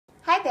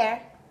Hi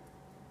there,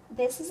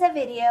 this is a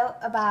video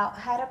about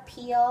how to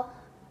peel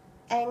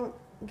and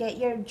get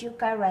your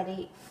yuca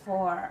ready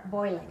for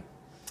boiling.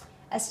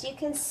 As you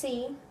can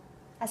see,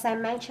 as I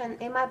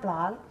mentioned in my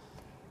blog,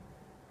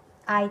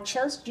 I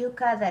chose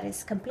yuca that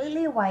is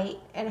completely white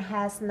and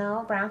has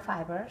no brown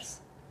fibers,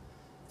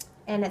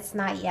 and it's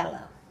not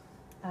yellow.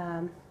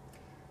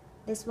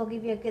 This will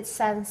give you a good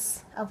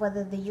sense of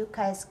whether the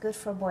yuca is good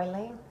for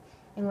boiling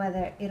and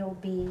whether it'll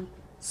be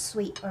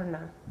sweet or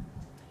not.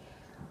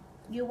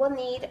 You will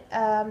need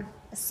a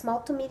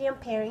small to medium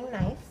paring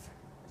knife,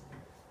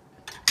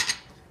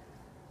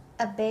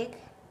 a big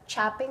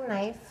chopping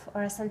knife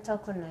or a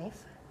santoku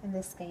knife in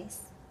this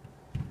case.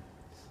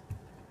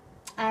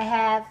 I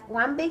have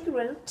one big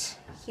root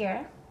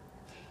here,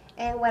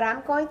 and what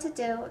I'm going to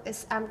do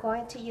is I'm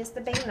going to use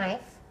the big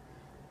knife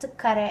to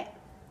cut it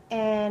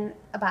in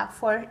about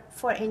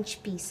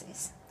 4-inch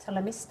pieces. So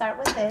let me start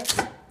with this.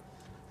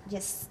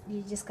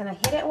 You're just gonna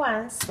hit it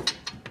once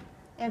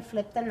and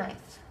flip the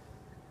knife.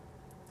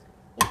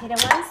 You hit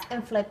it once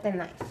and flip the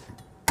knife.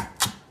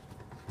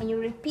 And you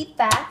repeat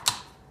that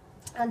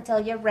until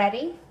you're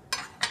ready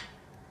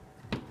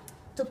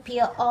to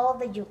peel all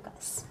the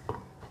yucas.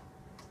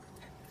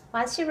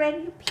 Once you're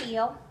ready to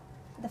peel,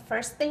 the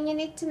first thing you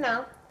need to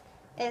know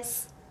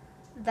is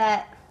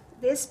that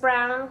this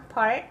brown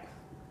part,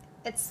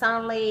 it's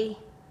only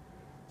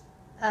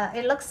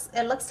it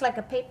looks like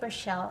a paper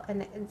shell,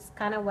 and it's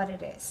kind of what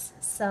it is.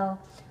 So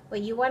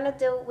what you want to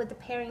do with the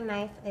paring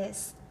knife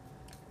is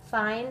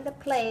find the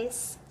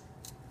place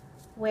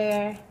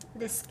where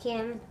the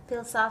skin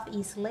peels off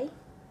easily.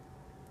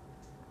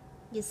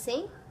 You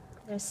see,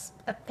 there's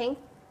a pink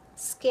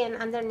skin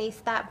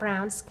underneath that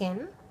brown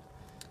skin,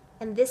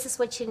 and this is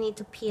what you need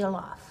to peel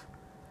off.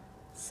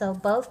 So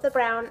both the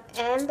brown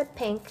and the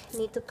pink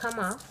need to come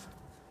off,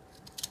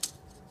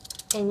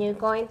 and you're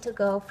going to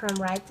go from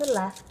right to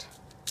left,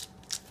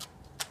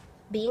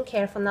 being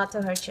careful not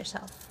to hurt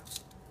yourself.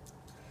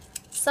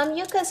 Some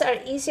yucas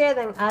are easier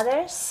than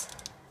others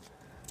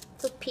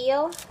to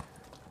peel.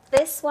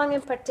 This one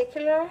in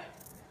particular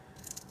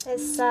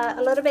is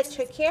a little bit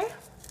trickier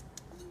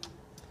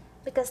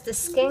because the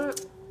skin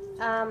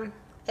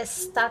is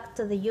stuck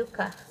to the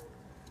yuca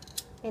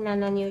in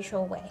an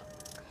unusual way,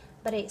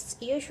 but it's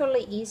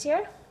usually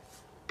easier.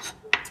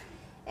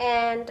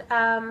 And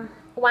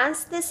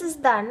once this is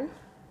done,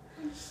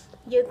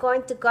 you're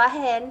going to go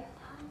ahead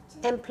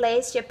and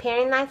place your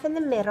paring knife in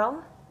the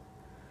middle,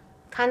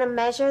 kind of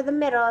measure the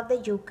middle of the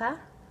yuca,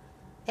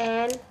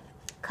 and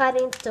cut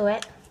into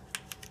it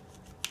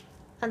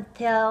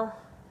until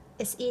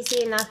it's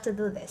easy enough to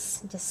do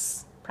this.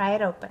 Just pry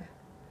it open.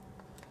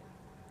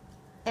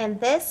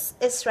 And this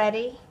is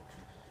ready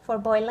for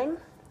boiling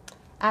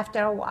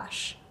after a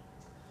wash.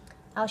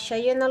 I'll show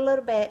you in a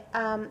little bit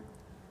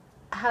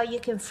how you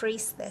can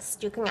freeze this.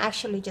 You can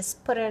actually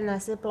just put it in a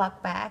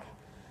Ziploc bag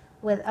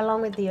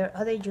along with your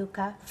other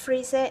yuca,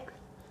 freeze it,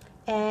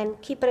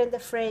 and keep it in the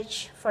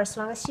fridge for as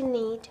long as you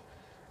need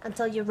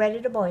until you're ready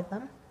to boil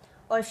them.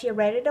 Or if you're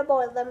ready to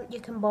boil them, you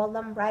can boil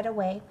them right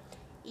away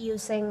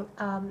using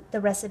the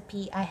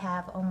recipe I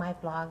have on my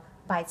blog,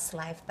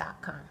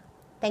 biteslife.com.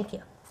 Thank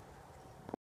you.